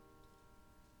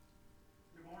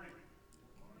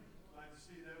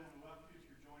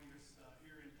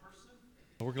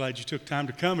We're glad you took time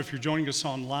to come. If you're joining us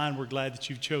online, we're glad that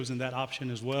you've chosen that option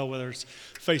as well, whether it's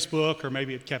Facebook or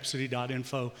maybe at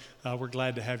capcity.info. We're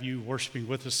glad to have you worshiping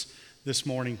with us this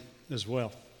morning as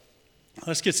well.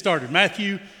 Let's get started.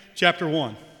 Matthew chapter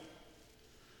 1.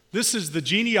 This is the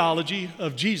genealogy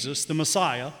of Jesus, the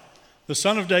Messiah, the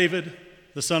son of David,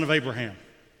 the son of Abraham.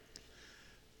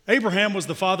 Abraham was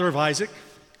the father of Isaac,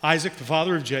 Isaac the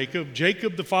father of Jacob,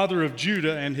 Jacob the father of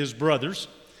Judah and his brothers,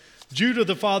 Judah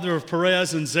the father of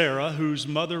Perez and Zerah, whose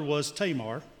mother was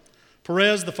Tamar,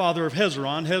 Perez the father of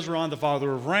Hezron, Hezron the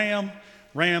father of Ram,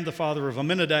 Ram the father of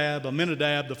Amminadab,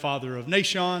 Amminadab the father of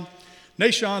Nahshon,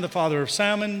 Nahshon the father of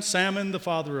Salmon, Salmon the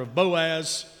father of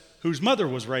Boaz, whose mother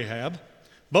was Rahab,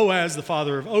 Boaz the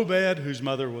father of Obed, whose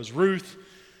mother was Ruth,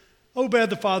 Obed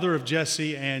the father of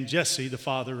Jesse, and Jesse the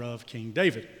father of King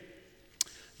David.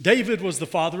 David was the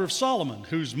father of Solomon,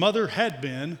 whose mother had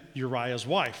been Uriah's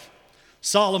wife.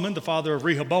 Solomon the father of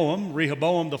Rehoboam,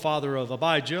 Rehoboam the father of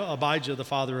Abijah, Abijah the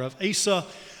father of Asa,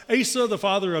 Asa the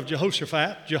father of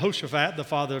Jehoshaphat, Jehoshaphat the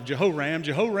father of Jehoram,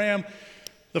 Jehoram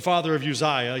the father of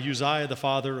Uzziah, Uzziah the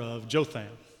father of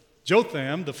Jotham,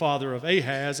 Jotham the father of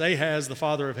Ahaz, Ahaz the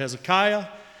father of Hezekiah,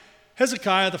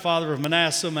 Hezekiah the father of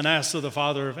Manasseh, Manasseh the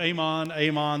father of Amon,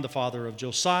 Amon the father of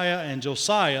Josiah, and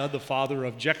Josiah the father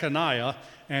of Jeconiah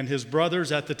and his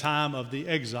brothers at the time of the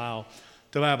exile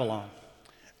to Babylon.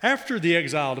 After the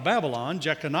exile to Babylon,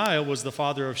 Jeconiah was the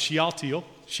father of Shealtiel,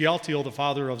 Shealtiel the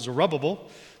father of Zerubbabel,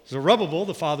 Zerubbabel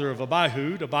the father of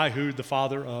Abihud, Abihud the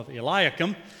father of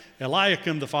Eliakim,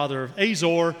 Eliakim the father of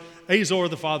Azor, Azor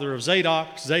the father of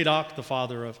Zadok, Zadok the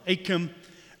father of Achim,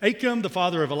 Achim the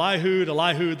father of Elihud,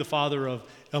 Elihud the father of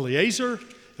Eleazar,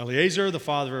 Eleazar the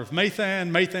father of Mathan,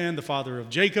 Mathan the father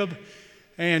of Jacob,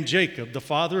 and Jacob the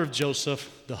father of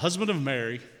Joseph, the husband of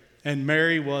Mary, and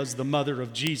Mary was the mother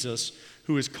of Jesus,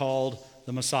 who is called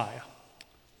the Messiah.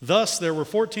 Thus there were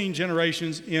 14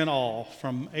 generations in all,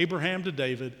 from Abraham to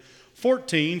David,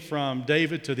 14 from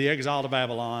David to the exile to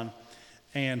Babylon,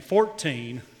 and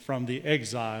 14 from the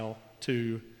exile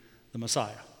to the Messiah.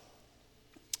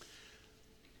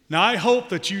 Now I hope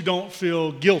that you don't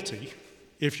feel guilty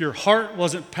if your heart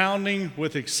wasn't pounding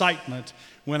with excitement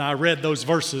when I read those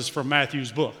verses from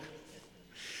Matthew's book.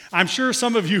 I'm sure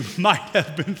some of you might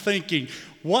have been thinking,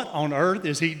 what on earth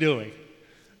is he doing?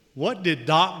 What did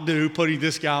Doc do putting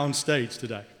this guy on stage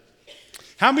today?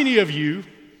 How many of you,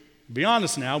 be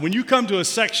honest now, when you come to a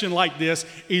section like this,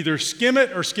 either skim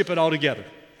it or skip it altogether?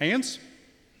 Hands?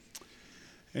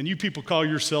 And you people call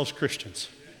yourselves Christians.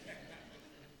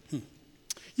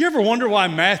 You ever wonder why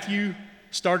Matthew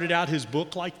started out his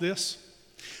book like this?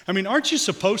 I mean, aren't you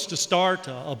supposed to start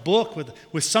a book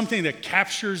with something that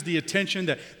captures the attention,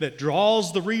 that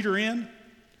draws the reader in?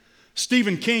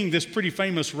 Stephen King, this pretty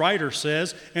famous writer,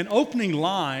 says, an opening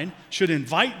line should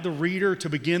invite the reader to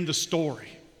begin the story.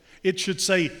 It should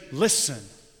say, listen,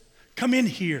 come in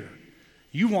here.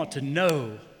 You want to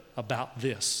know about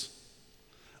this.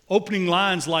 Opening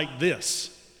lines like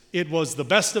this, it was the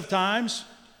best of times,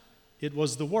 it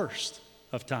was the worst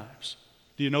of times.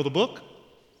 Do you know the book?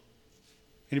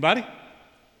 Anybody?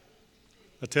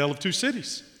 A Tale of Two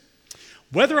Cities.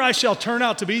 Whether I shall turn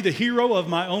out to be the hero of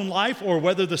my own life or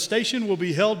whether the station will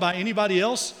be held by anybody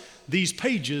else, these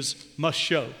pages must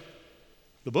show.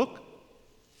 The book?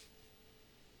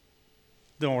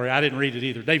 Don't worry, I didn't read it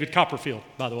either. David Copperfield,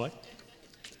 by the way.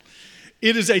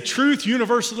 It is a truth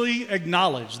universally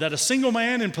acknowledged that a single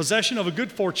man in possession of a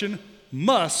good fortune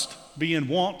must be in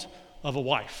want of a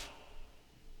wife.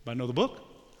 Anybody know the book?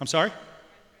 I'm sorry?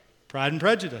 Pride and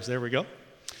Prejudice. There we go.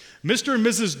 Mr. and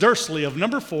Mrs. Dursley of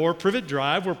number 4 Privet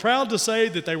Drive were proud to say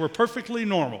that they were perfectly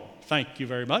normal. Thank you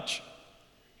very much.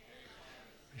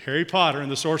 Harry Potter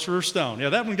and the Sorcerer's Stone. Yeah,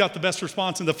 that one got the best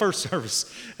response in the first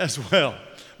service as well.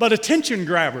 But attention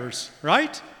grabbers,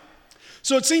 right?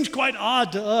 So it seems quite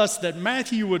odd to us that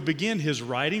Matthew would begin his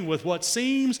writing with what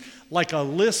seems like a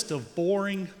list of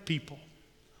boring people.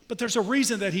 But there's a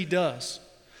reason that he does.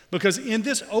 Because in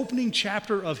this opening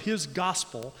chapter of his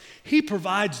gospel, he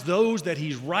provides those that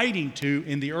he's writing to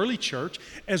in the early church,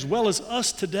 as well as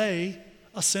us today,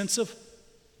 a sense of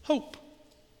hope.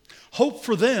 Hope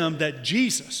for them that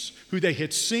Jesus, who they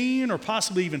had seen or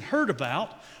possibly even heard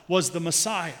about, was the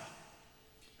Messiah,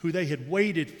 who they had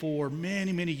waited for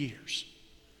many, many years.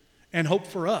 And hope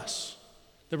for us,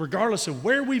 that regardless of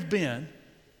where we've been,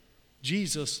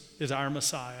 Jesus is our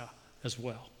Messiah as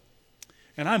well.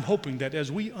 And I'm hoping that as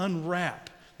we unwrap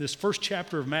this first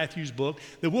chapter of Matthew's book,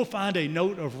 that we'll find a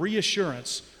note of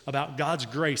reassurance about God's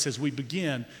grace as we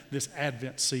begin this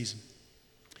Advent season.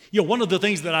 One of the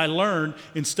things that I learned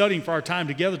in studying for our time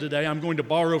together today, I'm going to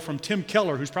borrow from Tim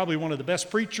Keller, who's probably one of the best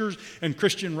preachers and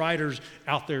Christian writers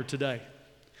out there today.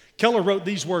 Keller wrote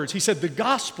these words. He said, "The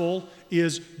gospel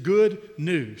is good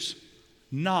news,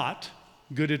 not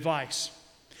good advice.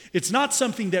 It's not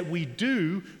something that we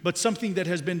do, but something that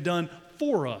has been done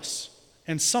for us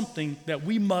and something that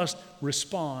we must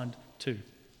respond to."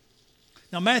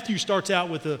 Now, Matthew starts out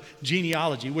with a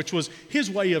genealogy, which was his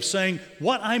way of saying,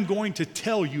 what I'm going to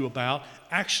tell you about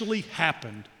actually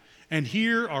happened, and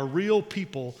here are real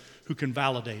people who can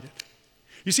validate it.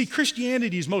 You see,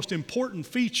 Christianity's most important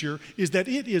feature is that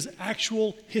it is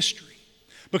actual history,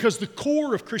 because the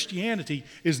core of Christianity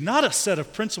is not a set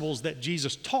of principles that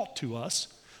Jesus taught to us,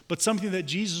 but something that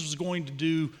Jesus was going to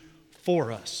do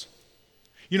for us.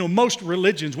 Most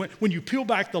religions, when you peel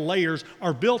back the layers,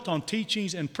 are built on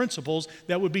teachings and principles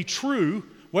that would be true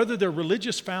whether their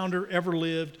religious founder ever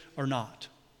lived or not.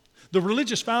 The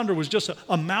religious founder was just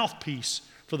a mouthpiece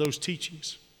for those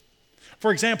teachings.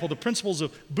 For example, the principles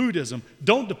of Buddhism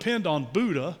don't depend on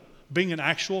Buddha being an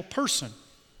actual person.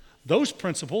 Those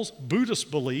principles, Buddhists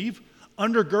believe,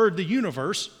 undergird the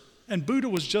universe, and Buddha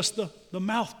was just the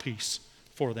mouthpiece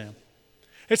for them.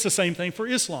 It's the same thing for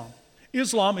Islam.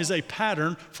 Islam is a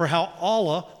pattern for how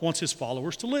Allah wants his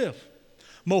followers to live.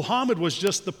 Muhammad was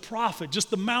just the prophet, just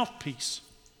the mouthpiece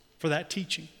for that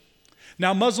teaching.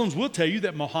 Now, Muslims will tell you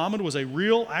that Muhammad was a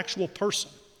real, actual person,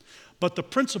 but the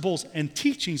principles and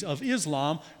teachings of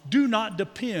Islam do not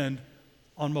depend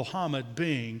on Muhammad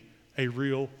being a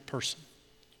real person.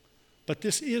 But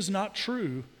this is not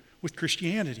true with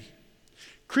Christianity.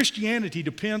 Christianity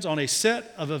depends on a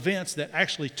set of events that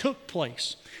actually took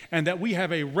place and that we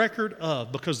have a record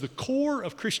of, because the core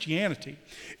of Christianity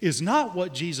is not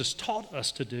what Jesus taught us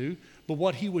to do, but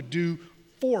what he would do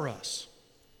for us.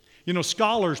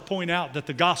 Scholars point out that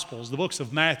the Gospels, the books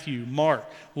of Matthew, Mark,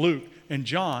 Luke, and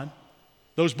John,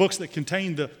 those books that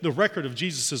contain the record of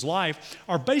Jesus' life,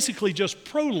 are basically just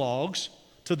prologues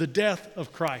to the death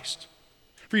of Christ.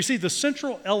 For you see, the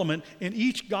central element in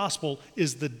each gospel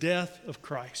is the death of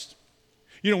Christ.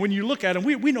 When you look at them,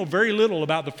 we know very little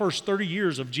about the first 30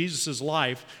 years of Jesus'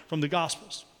 life from the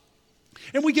Gospels.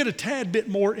 And we get a tad bit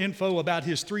more info about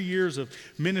his 3 years of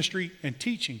ministry and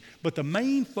teaching. But the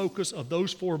main focus of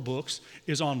those 4 books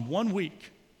is on 1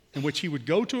 week in which he would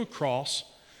go to a cross,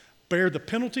 bear the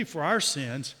penalty for our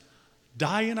sins,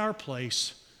 die in our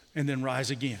place, and then rise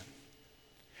again.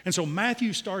 And so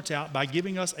Matthew starts out by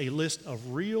giving us a list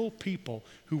of real people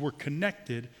who were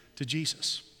connected to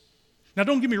Jesus. Now,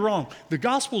 don't get me wrong, the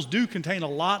Gospels do contain a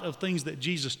lot of things that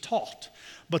Jesus taught,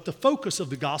 but the focus of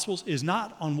the Gospels is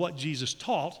not on what Jesus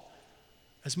taught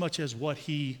as much as what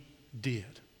he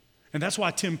did. And that's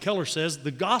why Tim Keller says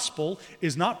the Gospel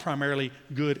is not primarily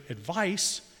good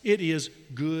advice, it is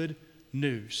good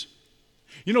news.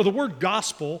 The word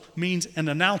gospel means an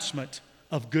announcement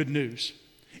of good news.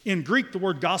 In Greek, the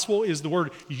word gospel is the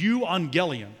word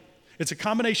euangelion. It's a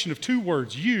combination of 2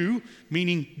 words, eu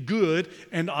meaning good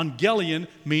and angelion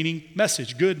meaning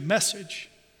message, good message.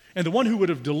 And the one who would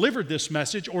have delivered this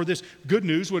message or this good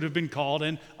news would have been called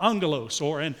an angelos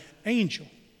or an angel.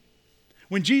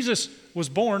 When Jesus was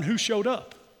born, who showed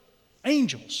up?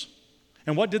 Angels.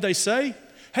 And what did they say?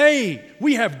 Hey,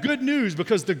 we have good news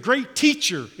because the great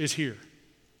teacher is here.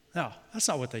 No, that's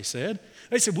not what they said.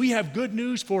 They said, we have good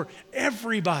news for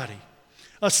everybody.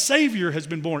 A Savior has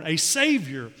been born, a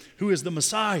Savior who is the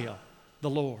Messiah, the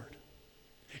Lord.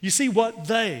 You see, what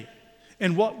they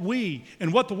and what we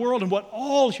and what the world and what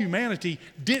all humanity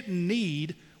didn't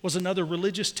need was another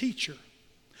religious teacher.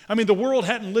 The world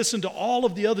hadn't listened to all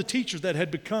of the other teachers that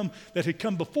had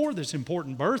come before this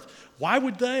important birth. Why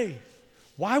would they?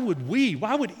 Why would we?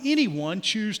 Why would anyone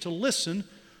choose to listen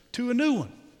to a new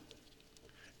one?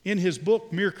 In his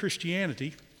book, Mere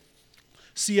Christianity,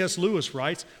 C.S. Lewis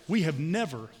writes, we have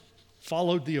never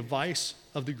followed the advice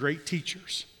of the great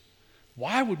teachers.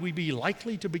 Why would we be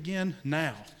likely to begin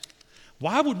now?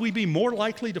 Why would we be more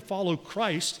likely to follow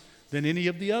Christ than any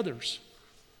of the others?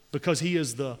 Because he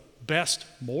is the best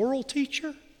moral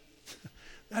teacher?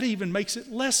 That even makes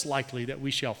it less likely that we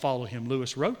shall follow him,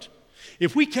 Lewis wrote.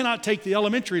 If we cannot take the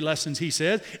elementary lessons, he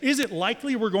said, is it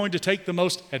likely we're going to take the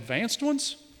most advanced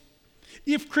ones?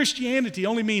 If Christianity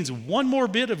only means one more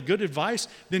bit of good advice,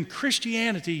 then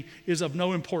Christianity is of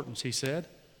no importance, he said.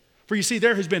 For you see,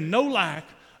 there has been no lack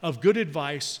of good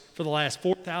advice for the last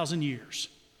 4,000 years,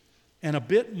 and a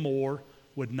bit more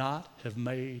would not have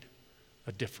made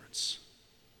a difference.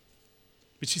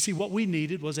 But you see, what we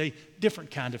needed was a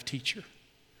different kind of teacher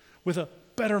with a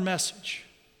better message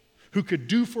who could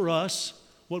do for us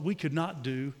what we could not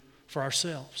do for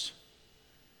ourselves.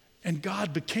 And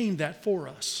God became that for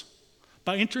us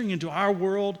by entering into our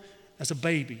world as a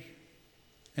baby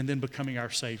and then becoming our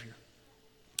Savior.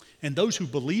 And those who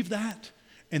believe that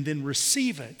and then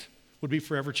receive it would be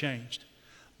forever changed.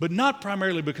 But not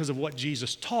primarily because of what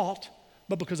Jesus taught,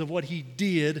 but because of what he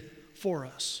did for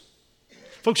us.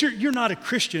 Folks, you're not a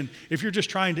Christian if you're just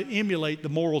trying to emulate the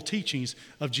moral teachings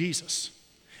of Jesus.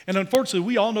 And unfortunately,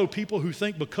 we all know people who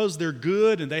think because they're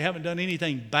good and they haven't done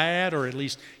anything bad, or at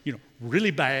least,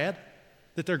 really bad,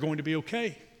 that they're going to be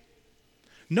okay.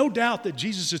 No doubt that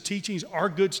Jesus' teachings are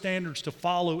good standards to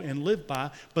follow and live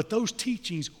by, but those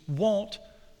teachings won't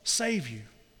save you.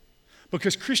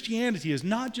 Because Christianity is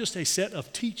not just a set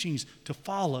of teachings to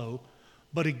follow,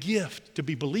 but a gift to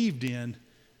be believed in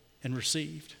and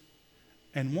received.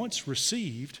 And once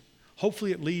received,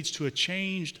 hopefully it leads to a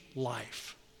changed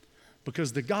life.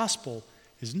 Because the gospel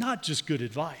is not just good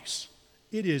advice,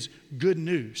 it is good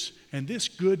news. And this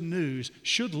good news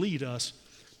should lead us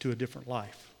to a different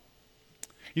life.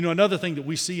 Another thing that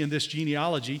we see in this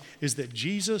genealogy is that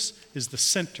Jesus is the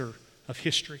center of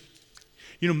history.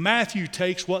 Matthew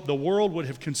takes what the world would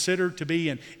have considered to be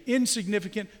an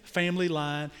insignificant family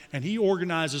line, and he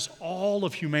organizes all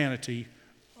of humanity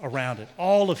around it,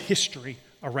 all of history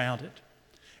around it.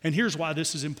 And here's why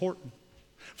this is important.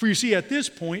 For you see, at this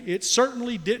point, it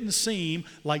certainly didn't seem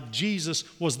like Jesus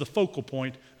was the focal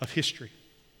point of history.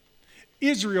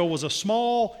 Israel was a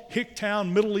small,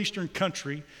 hick-town, Middle Eastern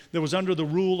country that was under the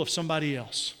rule of somebody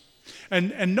else.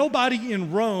 And nobody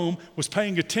in Rome was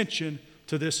paying attention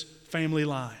to this family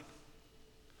line.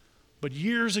 But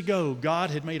years ago, God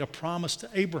had made a promise to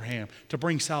Abraham to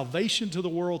bring salvation to the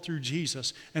world through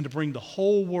Jesus and to bring the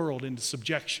whole world into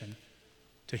subjection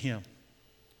to him.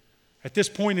 At this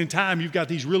point in time, you've got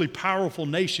these really powerful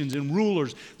nations and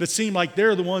rulers that seem like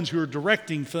they're the ones who are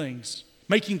directing things,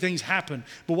 making things happen.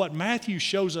 But what Matthew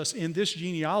shows us in this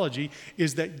genealogy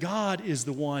is that God is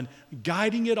the one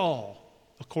guiding it all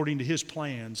according to his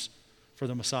plans for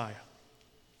the Messiah.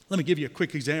 Let me give you a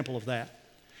quick example of that.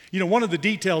 One of the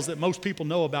details that most people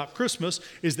know about Christmas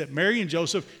is that Mary and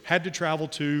Joseph had to travel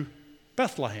to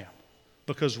Bethlehem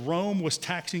because Rome was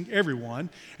taxing everyone,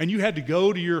 and you had to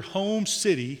go to your home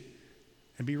city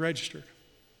and be registered.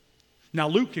 Now,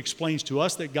 Luke explains to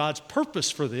us that God's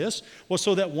purpose for this was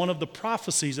so that one of the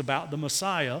prophecies about the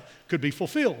Messiah could be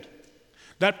fulfilled.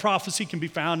 That prophecy can be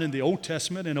found in the Old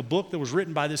Testament in a book that was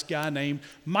written by this guy named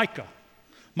Micah.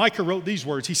 Micah wrote these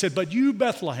words. He said, "But you,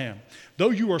 Bethlehem, though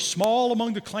you are small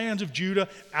among the clans of Judah,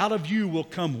 out of you will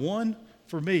come one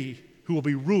for me who will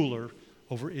be ruler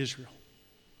over Israel."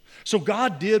 So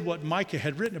God did what Micah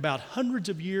had written about hundreds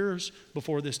of years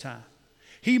before this time.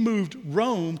 He moved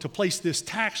Rome to place this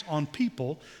tax on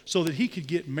people so that he could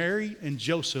get Mary and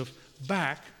Joseph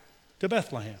back to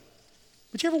Bethlehem.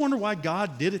 But you ever wonder why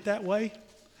God did it that way?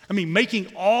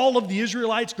 Making all of the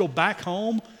Israelites go back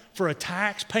home for a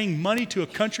tax, paying money to a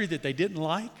country that they didn't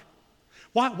like?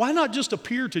 Why not just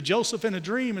appear to Joseph in a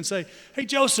dream and say, "Hey,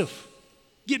 Joseph,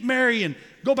 get Mary and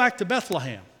go back to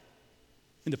Bethlehem"?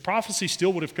 And the prophecy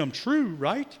still would have come true,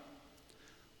 right?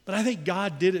 But I think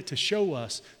God did it to show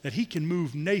us that he can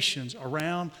move nations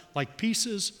around like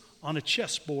pieces on a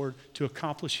chessboard to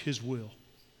accomplish his will,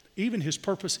 even his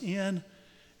purpose in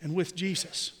and with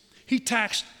Jesus. He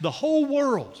taxed the whole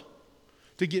world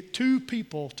to get two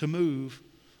people to move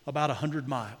about 100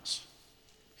 miles.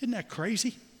 Isn't that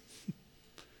crazy?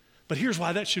 But here's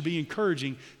why that should be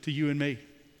encouraging to you and me.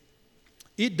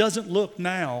 It doesn't look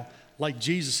now like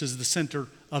Jesus is the center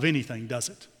of anything, does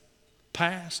it?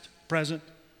 Past, present,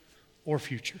 or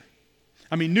future.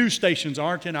 News stations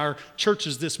aren't in our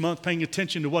churches this month paying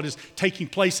attention to what is taking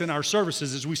place in our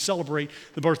services as we celebrate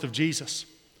the birth of Jesus.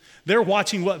 They're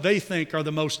watching what they think are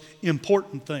the most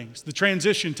important things, the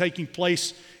transition taking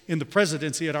place in the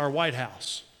presidency at our White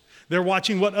House. They're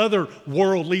watching what other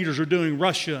world leaders are doing,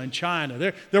 Russia and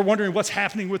China. They're wondering what's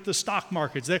happening with the stock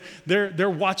markets. They're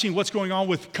watching what's going on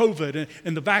with COVID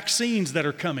and the vaccines that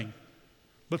are coming.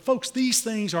 But folks, these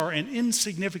things are an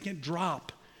insignificant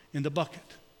drop in the bucket.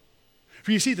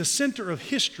 For you see, the center of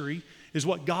history is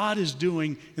what God is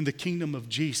doing in the kingdom of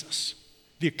Jesus,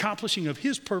 the accomplishing of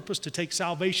his purpose to take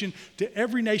salvation to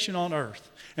every nation on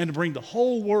earth and to bring the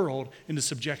whole world into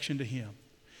subjection to him.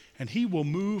 And he will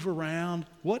move around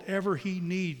whatever he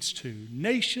needs to,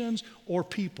 nations or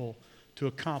people, to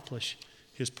accomplish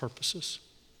his purposes.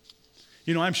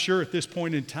 I'm sure at this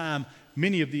point in time,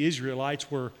 many of the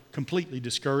Israelites were completely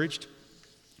discouraged.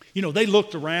 They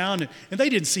looked around and they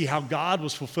didn't see how God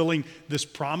was fulfilling this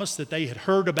promise that they had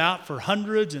heard about for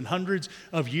hundreds and hundreds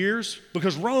of years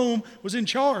because Rome was in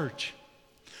charge.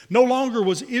 No longer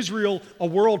was Israel a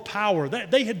world power.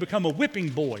 They had become a whipping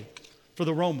boy for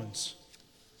the Romans.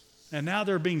 And now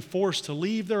they're being forced to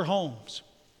leave their homes,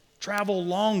 travel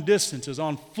long distances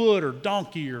on foot or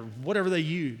donkey or whatever they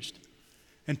used,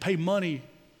 and pay money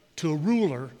to a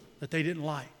ruler that they didn't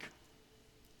like.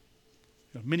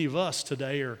 Many of us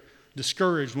today are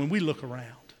discouraged when we look around,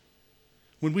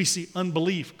 when we see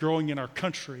unbelief growing in our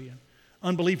country and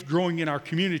unbelief growing in our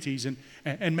communities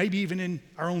and maybe even in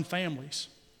our own families.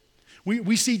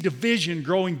 We see division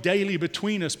growing daily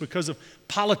between us because of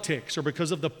politics or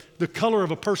because of the color of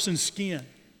a person's skin.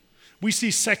 We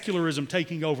see secularism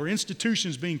taking over,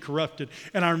 institutions being corrupted,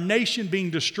 and our nation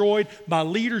being destroyed by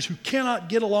leaders who cannot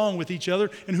get along with each other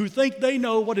and who think they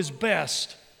know what is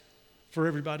best for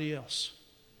everybody else.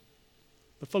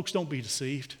 But folks, don't be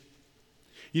deceived.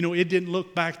 It didn't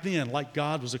look back then like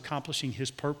God was accomplishing his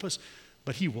purpose,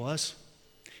 but he was.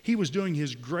 He was doing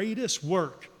his greatest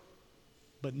work,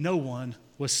 but no one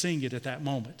was seeing it at that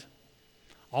moment.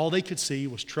 All they could see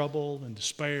was trouble and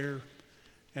despair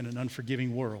and an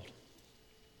unforgiving world.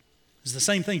 Is the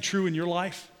same thing true in your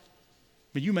life?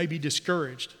 But you may be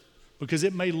discouraged because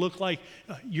it may look like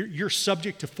you're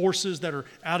subject to forces that are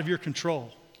out of your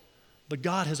control. But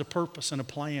God has a purpose and a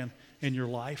plan in your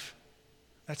life.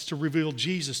 That's to reveal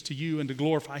Jesus to you and to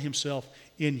glorify himself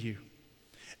in you.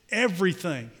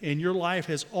 Everything in your life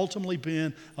has ultimately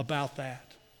been about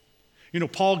that.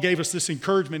 Paul gave us this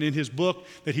encouragement in his book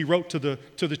that he wrote to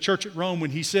the church at Rome when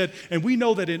he said, and we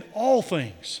know that in all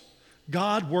things,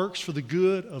 God works for the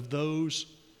good of those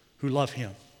who love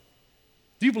him.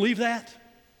 Do you believe that?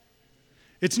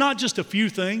 It's not just a few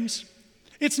things.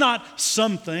 It's not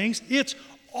some things. It's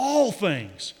all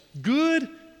things, good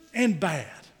and bad.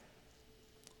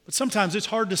 But sometimes it's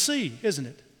hard to see, isn't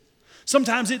it?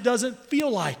 Sometimes it doesn't feel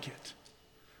like it.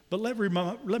 But let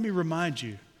me remind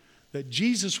you that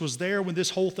Jesus was there when this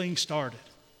whole thing started.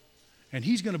 And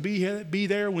he's going to be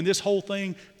there when this whole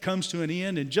thing comes to an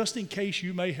end. And just in case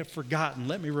you may have forgotten,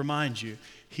 let me remind you,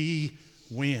 he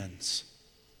wins.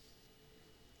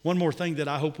 One more thing that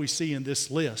I hope we see in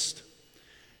this list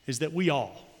is that we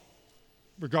all,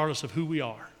 regardless of who we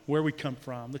are, where we come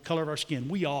from, the color of our skin,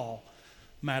 we all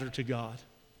matter to God.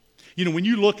 When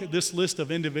you look at this list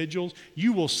of individuals,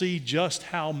 you will see just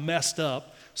how messed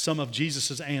up some of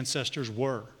Jesus' ancestors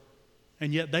were.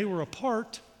 And yet they were a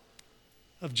part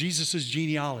of Jesus'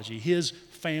 genealogy, his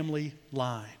family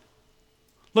line.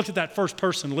 Look at that first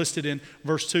person listed in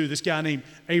verse 2, this guy named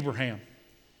Abraham.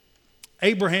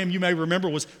 Abraham, you may remember,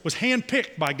 was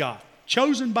handpicked by God,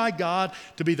 chosen by God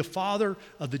to be the father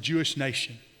of the Jewish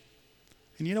nation.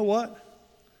 And you know what?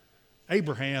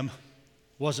 Abraham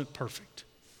wasn't perfect.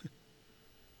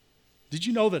 Did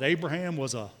you know that Abraham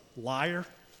was a liar?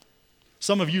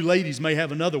 Some of you ladies may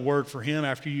have another word for him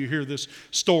after you hear this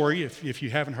story, if you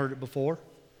haven't heard it before.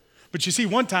 But you see,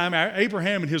 one time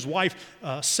Abraham and his wife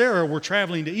Sarah were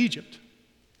traveling to Egypt.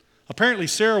 Apparently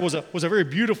Sarah was a very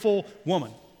beautiful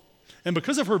woman. And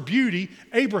because of her beauty,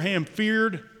 Abraham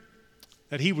feared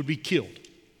that he would be killed.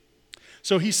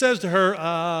 So he says to her,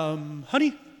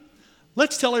 honey,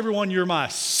 let's tell everyone you're my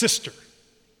sister.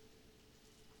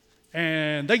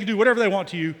 And they can do whatever they want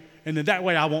to you, and then that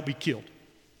way I won't be killed.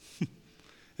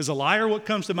 Is a liar what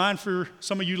comes to mind for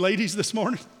some of you ladies this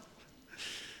morning?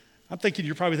 I'm thinking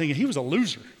you're probably thinking he was a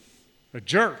loser, a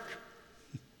jerk.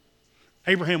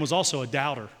 Abraham was also a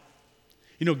doubter.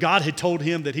 God had told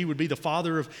him that he would be the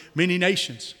father of many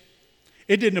nations.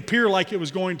 It didn't appear like it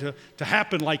was going to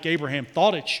happen like Abraham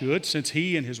thought it should, since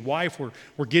he and his wife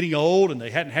were getting old and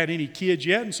they hadn't had any kids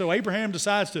yet. And so Abraham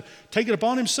decides to take it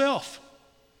upon himself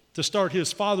to start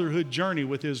his fatherhood journey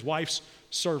with his wife's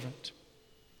servant.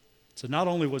 So not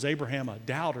only was Abraham a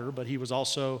doubter, but he was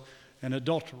also an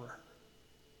adulterer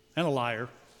and a liar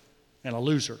and a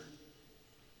loser.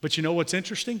 But you know what's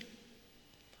interesting?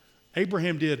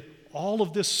 Abraham did all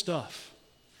of this stuff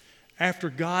after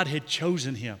God had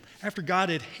chosen him, after God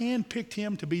had handpicked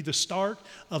him to be the start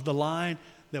of the line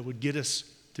that would get us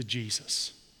to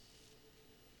Jesus.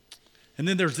 And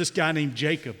then there's this guy named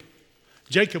Jacob.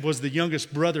 Jacob was the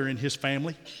youngest brother in his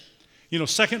family.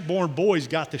 Second-born boys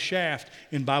got the shaft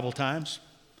in Bible times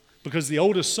because the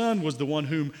oldest son was the one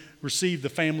whom received the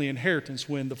family inheritance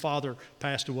when the father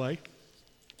passed away.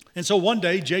 And so one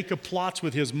day, Jacob plots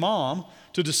with his mom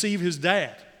to deceive his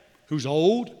dad, who's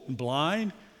old and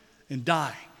blind and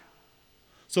dying,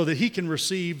 so that he can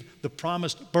receive the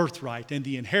promised birthright and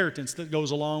the inheritance that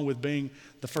goes along with being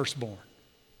the firstborn.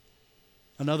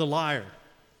 Another liar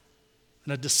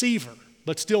and a deceiver,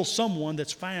 but still someone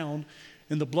that's found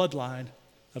in the bloodline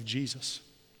of Jesus.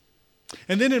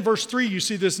 And then in verse 3, you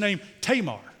see this name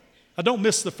Tamar. I don't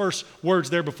miss the first words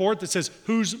there before it that says,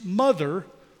 whose mother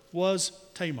was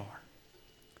Tamar.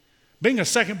 Being a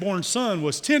second-born son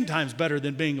was 10 times better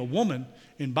than being a woman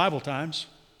in Bible times.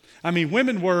 I mean,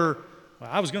 women were, well,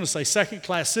 I was going to say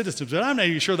second-class citizens, but I'm not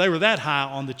even sure they were that high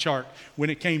on the chart when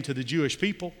it came to the Jewish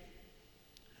people.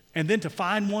 And then to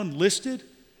find one listed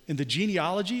in the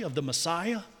genealogy of the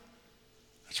Messiah,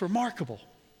 that's remarkable.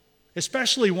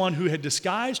 Especially one who had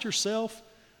disguised herself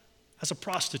as a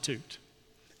prostitute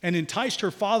and enticed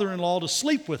her father-in-law to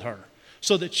sleep with her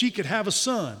so that she could have a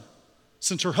son,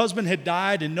 since her husband had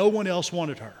died and no one else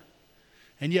wanted her.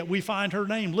 And yet we find her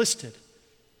name listed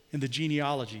in the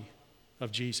genealogy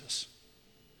of Jesus.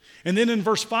 And then in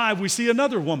verse 5, we see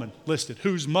another woman listed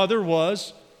whose mother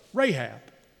was Rahab.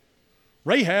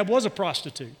 Rahab was a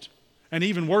prostitute. And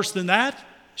even worse than that,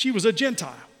 she was a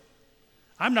Gentile.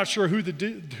 I'm not sure who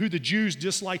the Jews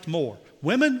disliked more,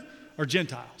 women or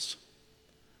Gentiles.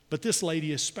 But this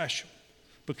lady is special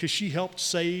because she helped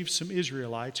save some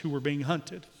Israelites who were being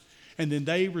hunted. And then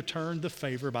they returned the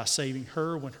favor by saving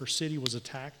her when her city was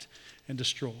attacked and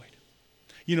destroyed.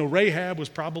 You know, Rahab was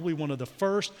probably one of the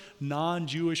first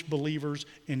non-Jewish believers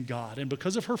in God. And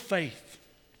because of her faith,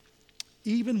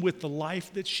 even with the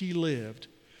life that she lived,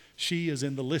 she is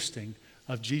in the listing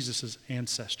of Jesus'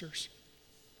 ancestors.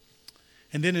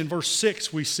 And then in verse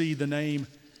 6, we see the name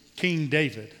King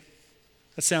David.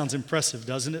 That sounds impressive,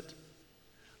 doesn't it?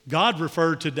 God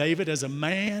referred to David as a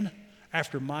man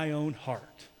after my own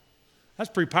heart. That's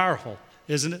pretty powerful,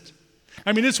 isn't it?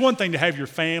 I mean, it's one thing to have your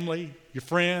family, your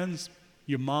friends,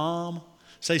 your mom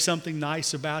say something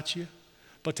nice about you,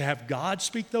 but to have God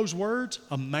speak those words,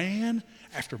 a man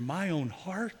after my own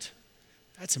heart,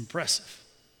 that's impressive.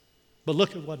 But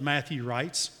look at what Matthew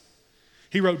writes.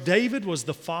 He wrote, David was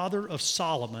the father of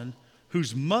Solomon,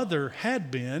 whose mother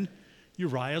had been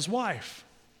Uriah's wife.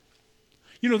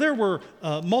 You know, there were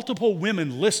multiple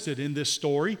women listed in this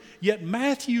story, yet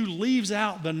Matthew leaves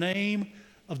out the name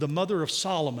of the mother of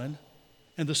Solomon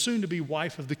and the soon-to-be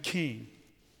wife of the king.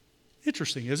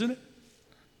 Interesting, isn't it?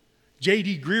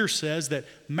 J.D. Greer says that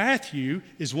Matthew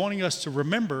is wanting us to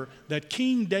remember that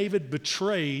King David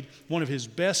betrayed one of his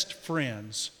best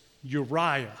friends,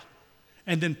 Uriah,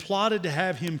 and then plotted to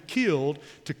have him killed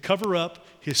to cover up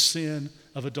his sin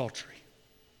of adultery.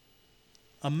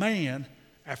 A man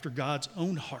after God's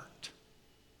own heart,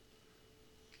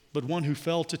 but one who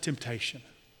fell to temptation,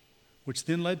 which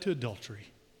then led to adultery,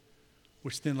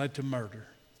 which then led to murder.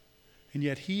 And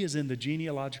yet he is in the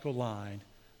genealogical line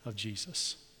of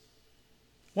Jesus.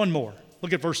 One more.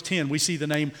 Look at verse 10. We see the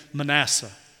name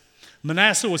Manasseh.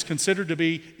 Manasseh was considered to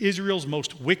be Israel's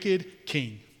most wicked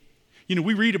king. You know,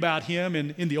 we read about him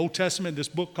in the Old Testament, this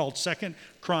book called 2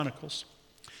 Chronicles.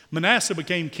 Manasseh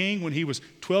became king when he was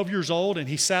 12 years old, and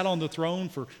he sat on the throne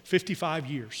for 55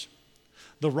 years.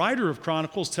 The writer of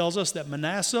Chronicles tells us that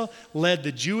Manasseh led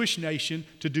the Jewish nation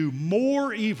to do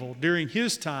more evil during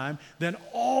his time than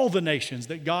all the nations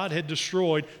that God had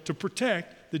destroyed to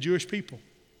protect the Jewish people.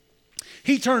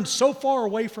 He turned so far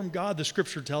away from God, the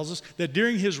scripture tells us, that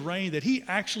during his reign that he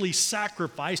actually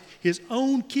sacrificed his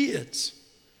own kids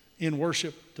in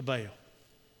worship to Baal.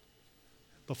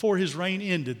 Before his reign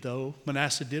ended, though,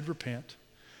 Manasseh did repent.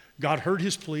 God heard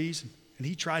his pleas, and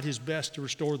he tried his best to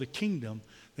restore the kingdom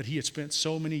that he had spent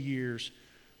so many years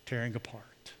tearing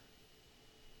apart.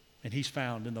 And he's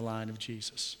found in the line of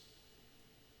Jesus.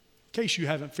 In case you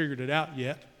haven't figured it out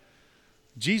yet,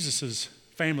 Jesus'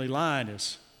 family line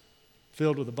is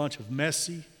filled with a bunch of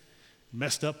messy,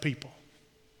 messed up people.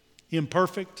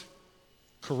 Imperfect,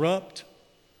 corrupt,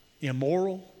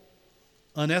 immoral,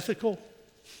 unethical,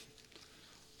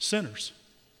 sinners.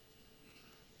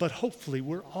 But hopefully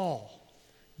we're all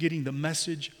getting the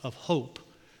message of hope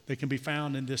that can be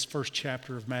found in this first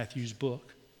chapter of Matthew's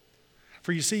book.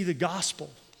 For you see, the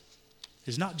gospel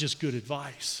is not just good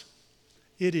advice.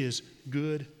 It is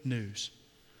good news.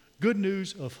 Good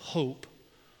news of hope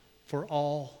for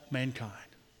all mankind.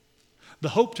 The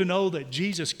hope to know that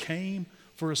Jesus came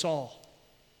for us all.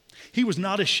 He was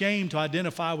not ashamed to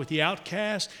identify with the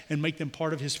outcast and make them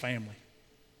part of his family.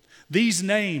 These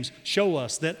names show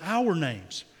us that our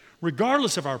names,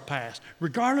 regardless of our past,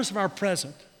 regardless of our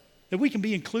present, that we can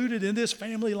be included in this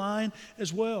family line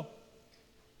as well.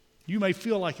 You may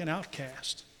feel like an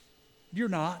outcast. You're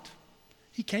not.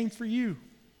 He came for you.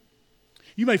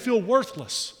 You may feel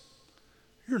worthless.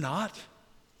 You're not.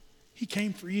 He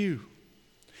came for you.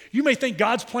 You may think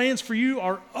God's plans for you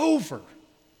are over.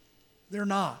 They're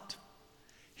not.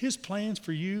 His plans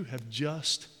for you have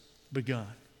just begun.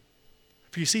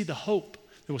 For you see, the hope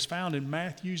that was found in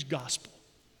Matthew's gospel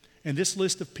and this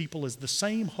list of people is the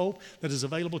same hope that is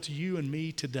available to you and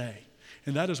me today.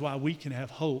 And that is why we can have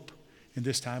hope in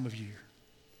this time of year.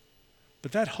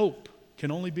 But that hope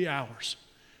can only be ours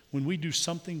when we do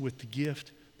something with the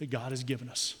gift that God has given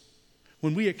us.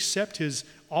 When we accept his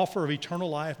offer of eternal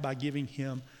life by giving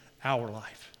him our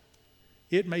life.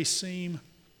 It may seem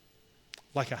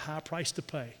like a high price to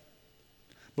pay,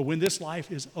 but when this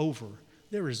life is over,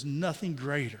 there is nothing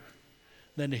greater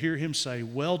than to hear him say,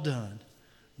 "Well done,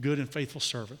 good and faithful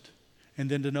servant,"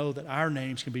 and then to know that our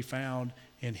names can be found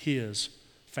in his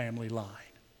family line.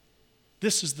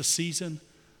 This is the season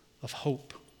of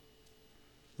hope.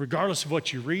 Regardless of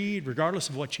what you read, regardless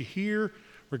of what you hear,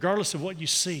 regardless of what you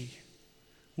see,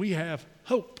 we have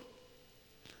hope.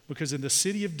 Because in the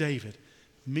city of David,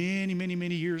 many, many,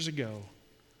 many years ago,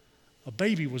 a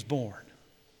baby was born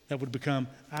that would become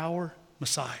our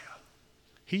Messiah.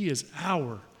 He is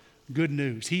our good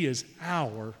news. He is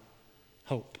our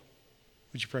hope.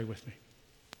 Would you pray with me?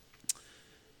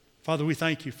 Father, we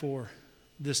thank you for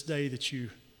this day that you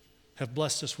have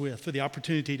blessed us with, for the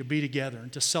opportunity to be together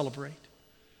and to celebrate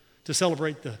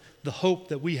the hope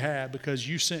that we have because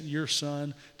you sent your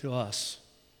Son to us,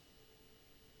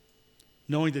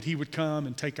 knowing that he would come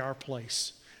and take our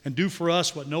place and do for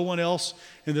us what no one else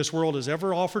in this world has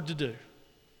ever offered to do,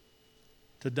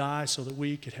 to die so that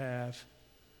we could have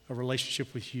a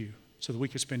relationship with you, so that we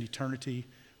could spend eternity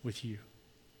with you.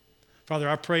 Father,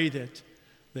 I pray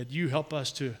that you help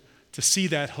us to see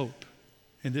that hope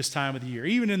in this time of the year,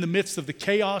 even in the midst of the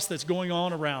chaos that's going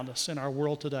on around us in our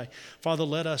world today. Father,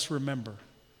 let us remember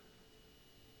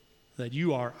that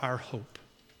you are our hope,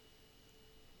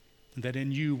 and that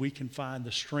in you we can find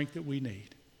the strength that we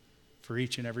need for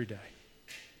each and every day.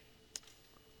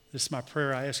 This is my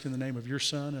prayer I ask in the name of your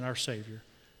Son and our Savior.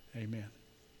 Amen.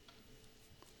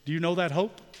 Do you know that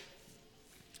hope?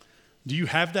 Do you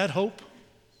have that hope?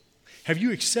 Have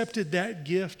you accepted that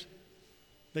gift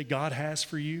that God has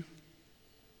for you?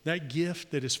 That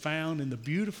gift that is found in the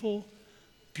beautiful,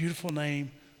 beautiful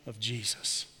name of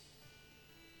Jesus.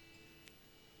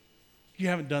 If you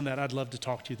haven't done that, I'd love to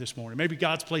talk to you this morning. Maybe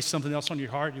God's placed something else on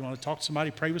your heart. You want to talk to somebody,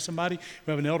 pray with somebody.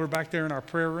 We have an elder back there in our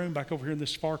prayer room, back over here in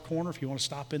this far corner. If you want to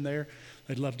stop in there,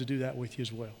 they'd love to do that with you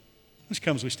as well. Let's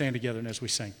come as we stand together and as we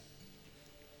sing.